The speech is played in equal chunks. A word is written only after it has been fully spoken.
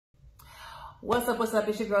What's up?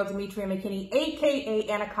 It's your girl, Demetria McKinney, aka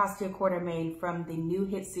Anacostia Quartermain from the new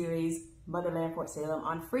hit series, Motherland, Fort Salem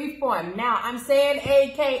on Freeform. Now, I'm saying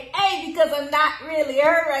aka because I'm not really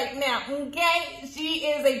her right now, okay? She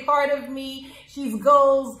is a part of me. She's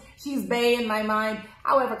goals. She's bae in my mind.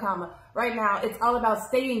 However, right now, it's all about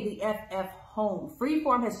staying the FF home.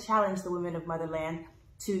 Freeform has challenged the women of Motherland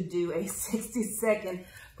to do a 60-second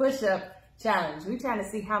push-up challenge. We're trying to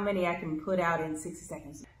see how many I can put out in 60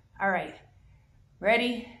 seconds. All right.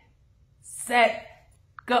 Ready, set,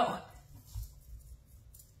 go.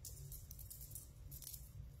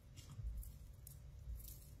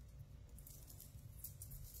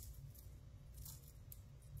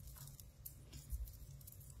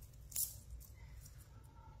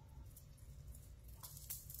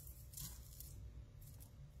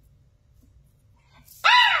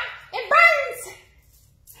 It burns!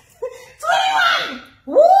 21!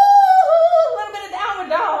 Woo! A little bit of downward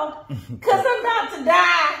dog. Because I'm about to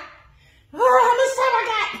die. Oh, how much time I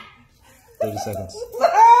got? 30 seconds.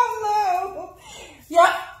 Oh, no.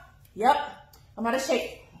 Yep. I'm out of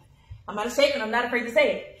shape. And I'm not afraid to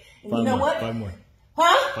say it. And you know what? 5 more.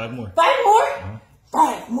 Huh? 5 more. 5 more? Uh-huh.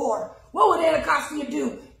 5 more. What would Anacostia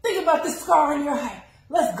do? Think about this scar on your eye.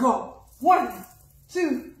 Let's go. 1,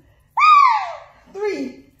 2,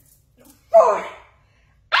 3, 4.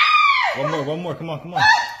 One more. Come on.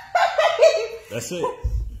 That's it.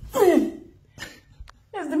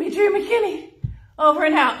 That's Demetria McKinney. Over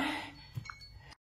and out.